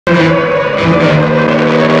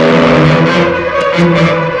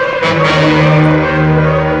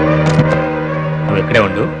నువ్వు ఎక్కడే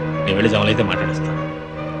ఉండు, నేను వెళ్ళి జమలైతే మాట్లాడొస్తాను.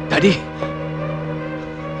 Daddy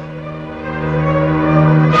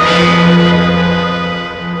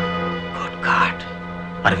good God,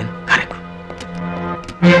 Arvind correct.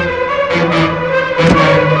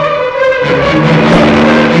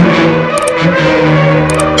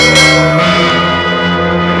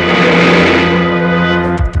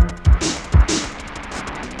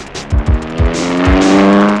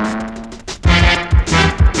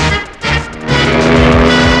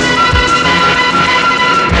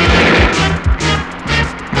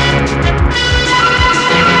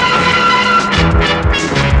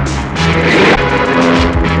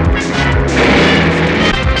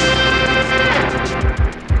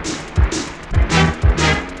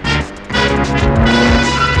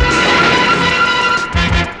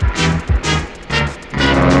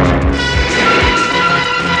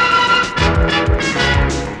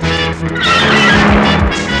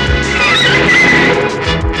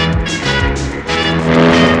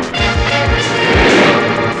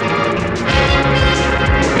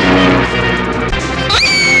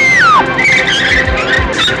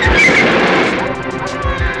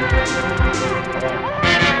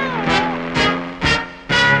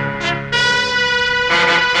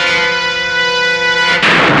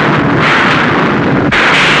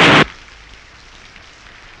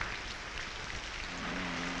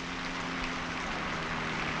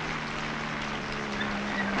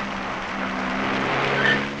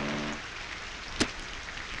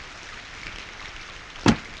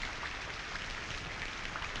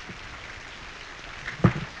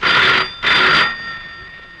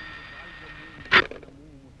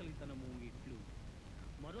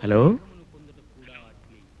 Hello,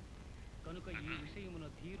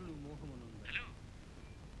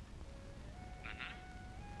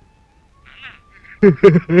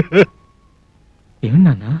 ఏమైంది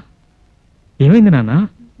నాన్న? ఏమైంది నాన్న?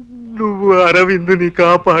 నువ్వు అరవిందుని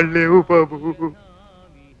కాపాడలేవు బాబు.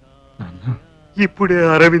 ఇప్పుడే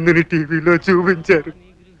అరవిందుని టీవీలో చూపించారు.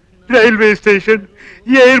 Railway station,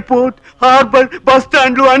 airport, harbour, bus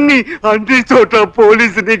స్టాండ్లు అన్ని చోట్ల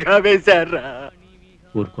పోలీసుని కావేశారా.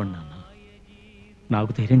 ఊరుకోండి నాన్న,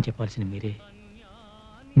 నాకు ధైర్యం చెప్పాల్సిన మీరే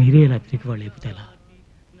ఇలా తిరిగి వాళ్ళు అయిపోతే ఎలా?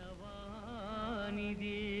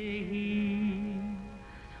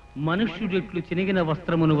 మనుష్యుడెట్లు చినిగిన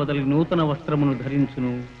వస్త్రమును వదలి నూతన వస్త్రమును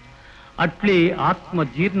ధరించును, అట్లే ఆత్మ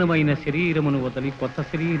జీర్ణమైన శరీరమును వదలి కొత్త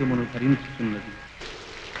శరీరమును ధరించుతున్నది.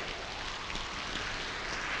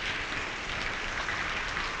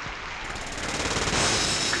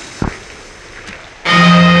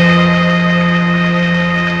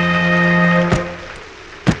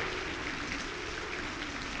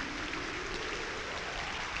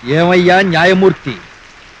 ఏమయ్యా న్యాయమూర్తి,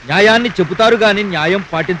 న్యాయాన్ని చెబుతారు గాని న్యాయం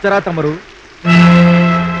పాటించరా తమరు?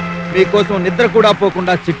 మీకోసం నిద్ర కూడా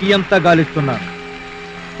పోకుండా సిటీ అంతా గాలిస్తున్నాను.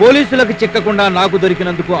 పోలీసులకు చిక్కకుండా నాకు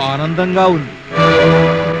దొరికినందుకు ఆనందంగా ఉంది.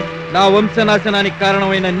 నా వంశనాశనానికి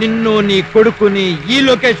కారణమైన నిన్ను, నీ కొడుకుని ఈ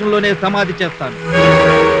లొకేషన్లోనే సమాధి చేస్తాను.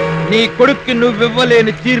 నీ కొడుక్కి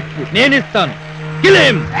నువ్వివ్వలేని తీర్పు నేనిస్తాను.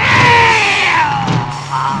 కిలేం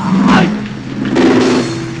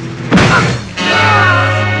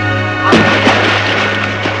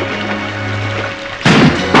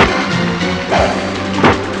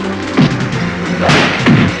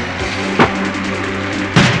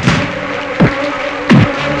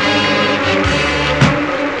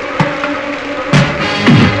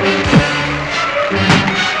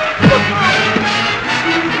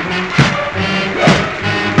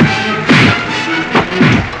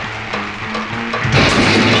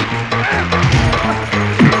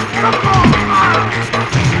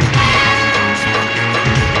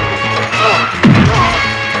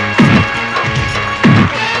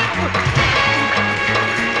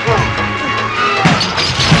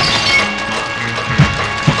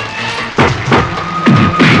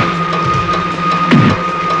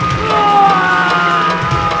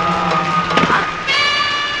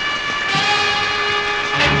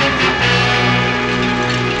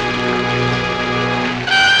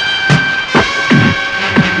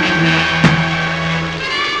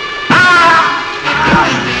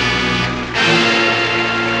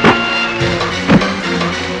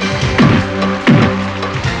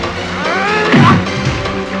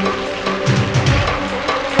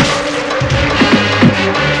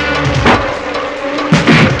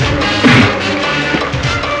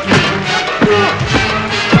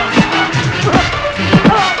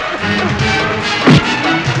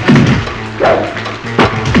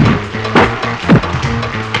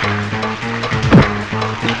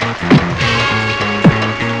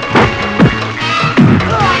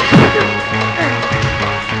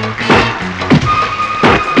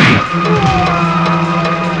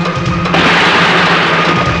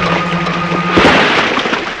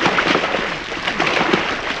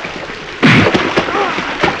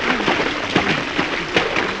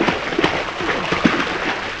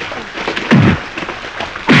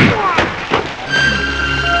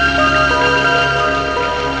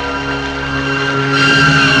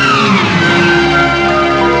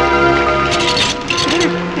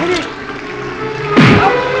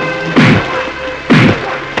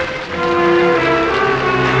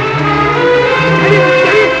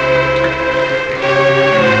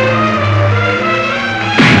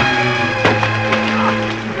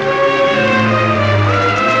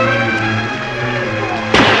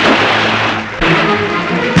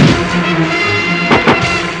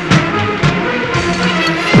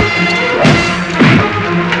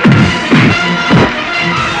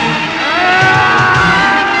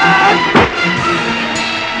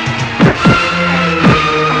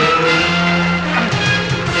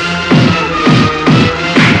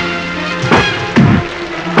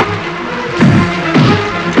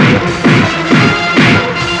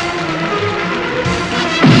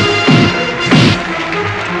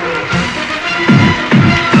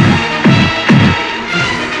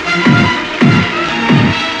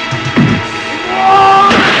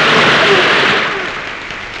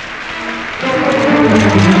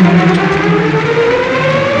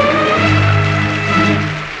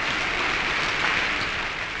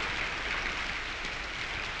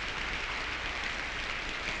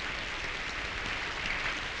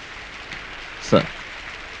సార్,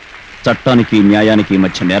 చట్టానికి న్యాయానికి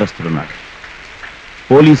మధ్య నేరస్తుడున్నాడు.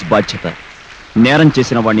 పోలీస్ బాధ్యత నేరం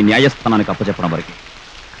చేసిన వాడిని న్యాయస్థానానికి అప్పచెప్పడం వరకు.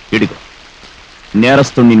 ఇడిగో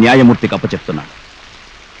నేరస్తుణ్ణి న్యాయమూర్తికి అప్పచెప్తున్నాడు.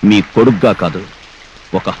 మీ కొడుగ్గా కాదు,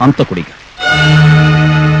 ఒక హంతకుడిగా.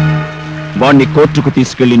 వాణ్ణి కోర్టుకు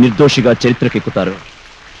తీసుకెళ్లి నిర్దోషిగా చరిత్రకెక్కుతారు,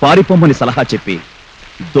 పారిపోమ్మని సలహా చెప్పి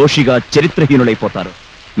దోషిగా చరిత్రహీనులైపోతారు.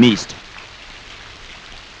 మీ ఇష్టం.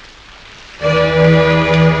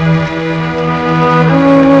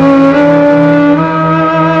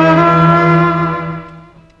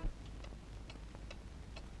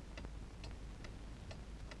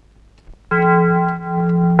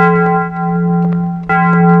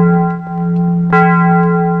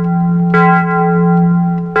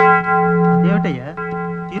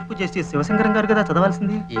 శివశంకరం గారు కదా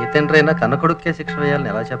చదవాల్సింది. ఏ తండ్రి అయినా కన్న కొడుక్కే శిక్ష వేయాలని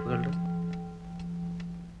ఎలా చెప్పగలడు?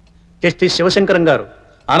 జస్టిస్ శివశంకరం గారు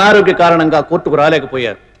అనారోగ్య కారణంగా కోర్టుకు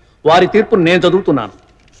రాలేకపోయారు. వారి తీర్పును నేను చదువుతున్నాను.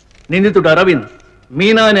 నిందితుడు అరవింద్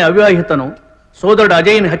మీనా అనే అవివాహితను సోదరుడు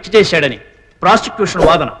అజయ్ని హత్య చేశాడని ప్రాసిక్యూషన్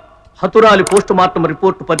వాదన. హతురాలి పోస్టు మార్టం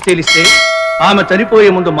రిపోర్టు పరిశీలిస్తే ఆమె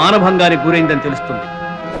చనిపోయే ముందు మానభంగానికి గురైందని తెలుస్తుంది.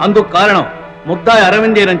 అందుకు కారణం ముద్దాయి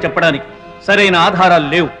అరవిందేనని చెప్పడానికి సరైన ఆధారాలు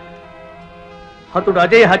లేవు. హతుడు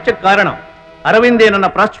అజయ్ హత్యకు కారణం అరవిందేనన్న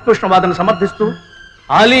ప్రాసిక్యూషన్ వాదన సమర్థిస్తూ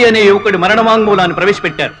ఆలీ అనే యువకుడి మరణవాంగ్మూలాన్ని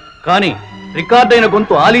ప్రవేశపెట్టారు. కానీ రికార్డైన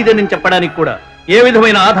గొంతు ఆలీదేనని చెప్పడానికి కూడా ఏ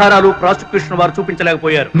విధమైన ఆధారాలు ప్రాసిక్యూషన్ వారు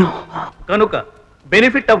చూపించలేకపోయారు. కనుక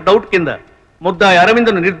బెనిఫిట్ ఆఫ్ డౌట్ కింద ముద్దాయి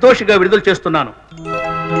అరవింద్ను నిర్దోషిగా విడుదల చేస్తున్నాను.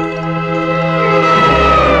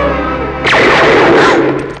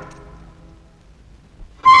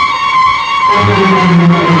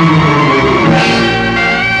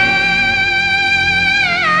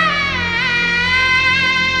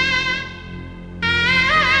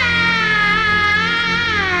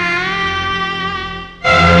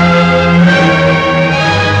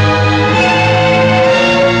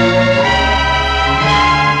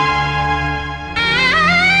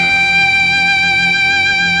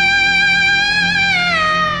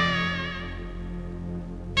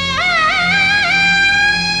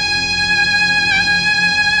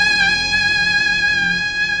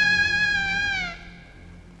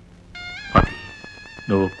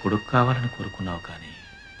 నువ్వు కొడుకు కావాలని కోరుకున్నావు, కానీ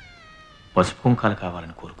పసుపు కుంకాలు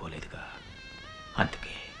కావాలని కోరుకోలేదుగా.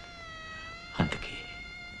 అందుకే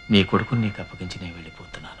నీ కొడుకుని నీకు అప్పగించి నేను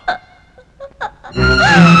వెళ్ళిపోతున్నాను.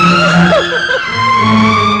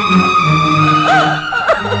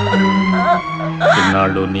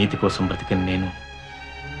 ఇన్నాళ్ళు నీతి కోసం బ్రతికిన నేను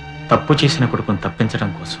తప్పు చేసిన కొడుకును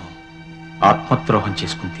తప్పించడం కోసం ఆత్మద్రోహం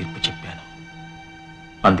చేసుకుని తీర్పు చెప్పాను.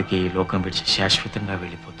 అందుకే ఈ లోకం విడిచి శాశ్వతంగా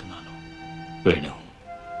వెళ్ళిపోతున్నాను. వేణు,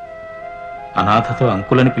 అనాథతో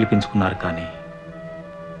అంకులని పిలిపించుకున్నారు, కానీ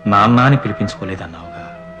నాన్న అని పిలిపించుకోలేదన్నావుగా.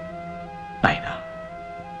 నాయనా,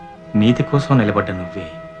 నీతి కోసం నిలబడ్డ నువ్వే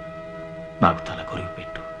నాకు తల కొరిగి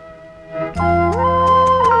పెట్టు.